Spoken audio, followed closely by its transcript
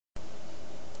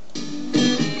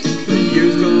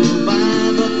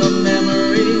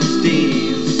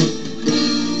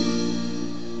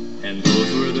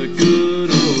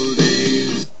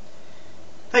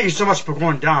Thank you so much for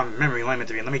going down memory lane with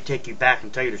me. Let me take you back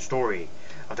and tell you the story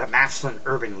of the Massillon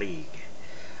Urban League.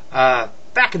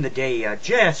 Back in the day,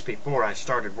 just before I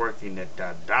started working at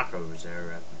Daco's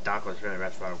there, Daco's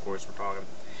restaurant, of course, we're talking.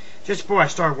 Just before I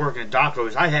started working at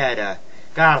Daco's, I had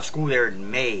got out of school there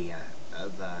in May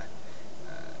of, I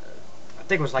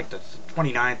think it was like the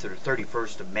 29th or the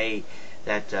 31st of May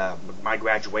that my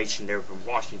graduation there from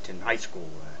Washington High School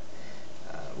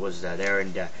was there,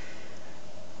 and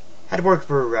had to work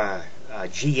for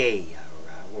GA,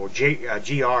 or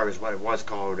GR is what it was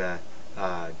called,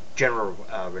 General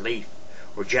Relief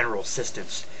or General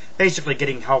Assistance. Basically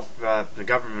getting help from the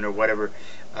government or whatever,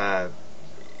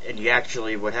 and you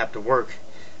actually would have to work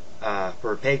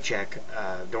for a paycheck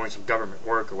doing some government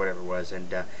work or whatever it was.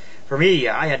 And for me,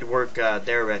 I had to work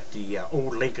there at the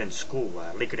old Lincoln School,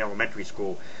 Lincoln Elementary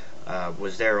School.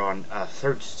 Was there on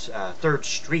 3rd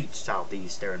Street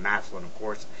Southeast there in Massillon, of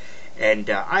course. And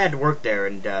I had to work there,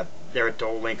 and there at the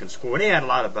old Lincoln School. And they had a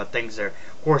lot of things there.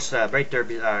 Of course, right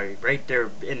there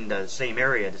in the same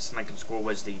area, this Lincoln School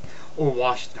was the old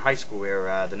Washington High School,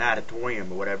 where the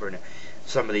natatorium or whatever, and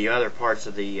some of the other parts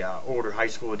of the older high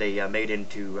school they made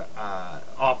into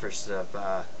office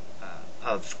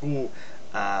of school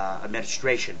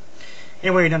administration.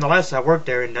 Anyway, nonetheless, I worked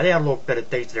there, and they had a little bit of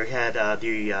things. They had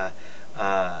the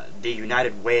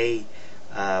United Way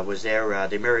was there.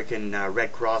 The American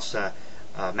Red Cross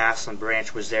Massillon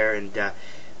branch was there, and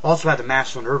also had the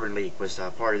Massillon Urban League was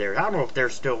part of there. I don't know if they're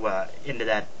still into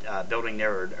that building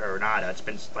there or not. It's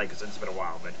been, like I said, it's been a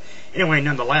while. But anyway,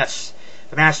 nonetheless,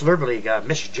 the Massillon Urban League,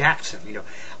 Mrs. Jackson,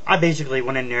 I basically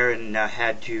went in there and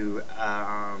had to,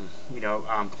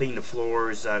 clean the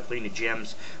floors, clean the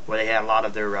gyms, where they had a lot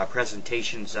of their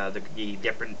presentations, the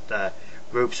different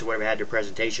groups or whatever had their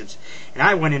presentations. And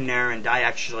I went in there and I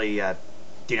actually,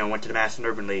 went to the Massillon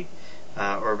Urban League,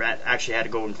 or actually had to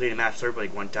go and clean the Massillon Urban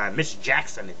League one time. Miss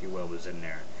Jackson, if you will, was in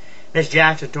there. Miss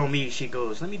Jackson told me, she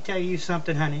goes, "Let me tell you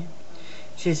something, honey."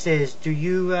 She says, "Do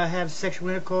you have sexual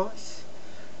intercourse?"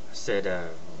 I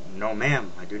said, "No,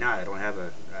 ma'am, I do not. I don't have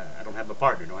a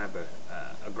partner. I don't have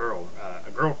a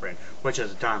girlfriend," which at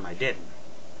the time I didn't.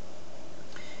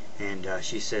 And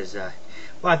she says, "Well,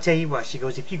 I'll tell you what." She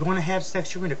goes, "If you're going to have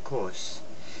sexual intercourse,"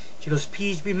 she goes,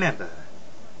 "please remember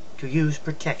to use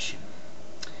protection.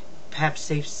 Have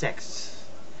safe sex.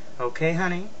 Okay,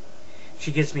 honey?"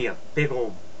 She gives me a big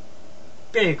old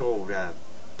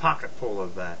pocket full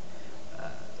of,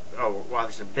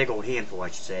 it's a big old handful, I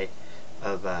should say,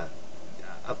 of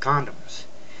condoms.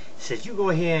 Says, "You go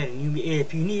ahead, and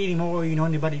if you need any more,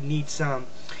 anybody needs some,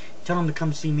 tell them to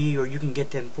come see me, or you can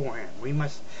get them for him. We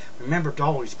must remember to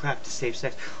always practice safe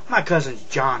sex." My cousins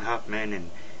John Huffman and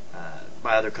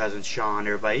my other cousins Sean,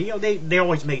 everybody, they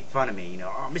always made fun of me.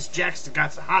 "Oh, Miss Jackson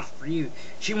got so hot for you.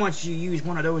 She wants you to use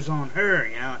one of those on her,"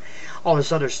 all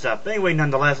this other stuff. But anyway,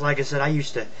 nonetheless, like I said, I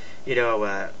used to,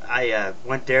 I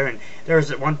went there, and there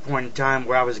was at one point in time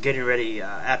where I was getting ready,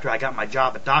 after I got my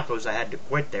job at Daco's, I had to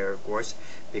quit there, of course,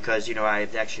 because, I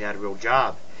actually had a real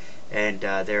job. And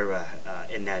there,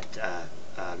 in that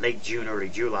late June, early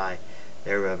July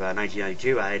there of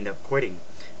 1992, I ended up quitting.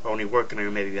 Only working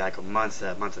there maybe like a month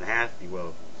and a half, if you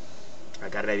will. I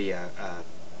got maybe a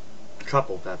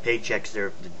couple paychecks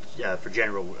there for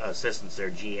general assistance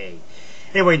there, GA.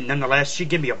 Anyway, nonetheless, she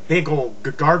gave me a big old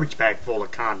garbage bag full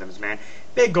of condoms, man.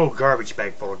 Big old garbage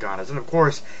bag full of condoms. And of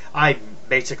course, I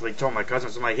basically told my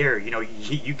cousins, I'm like, "Here,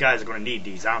 you guys are going to need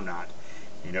these. I'm not."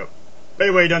 But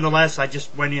anyway, nonetheless, I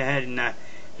just went ahead and,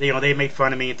 they made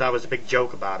fun of me and thought it was a big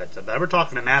joke about it. But we're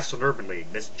talking to Massillon Urban League,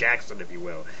 Miss Jackson, if you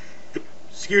will.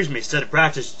 Excuse me, instead of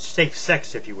practice safe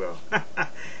sex, if you will.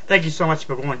 Thank you so much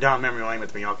for going down memory lane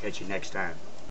with me. I'll catch you next time.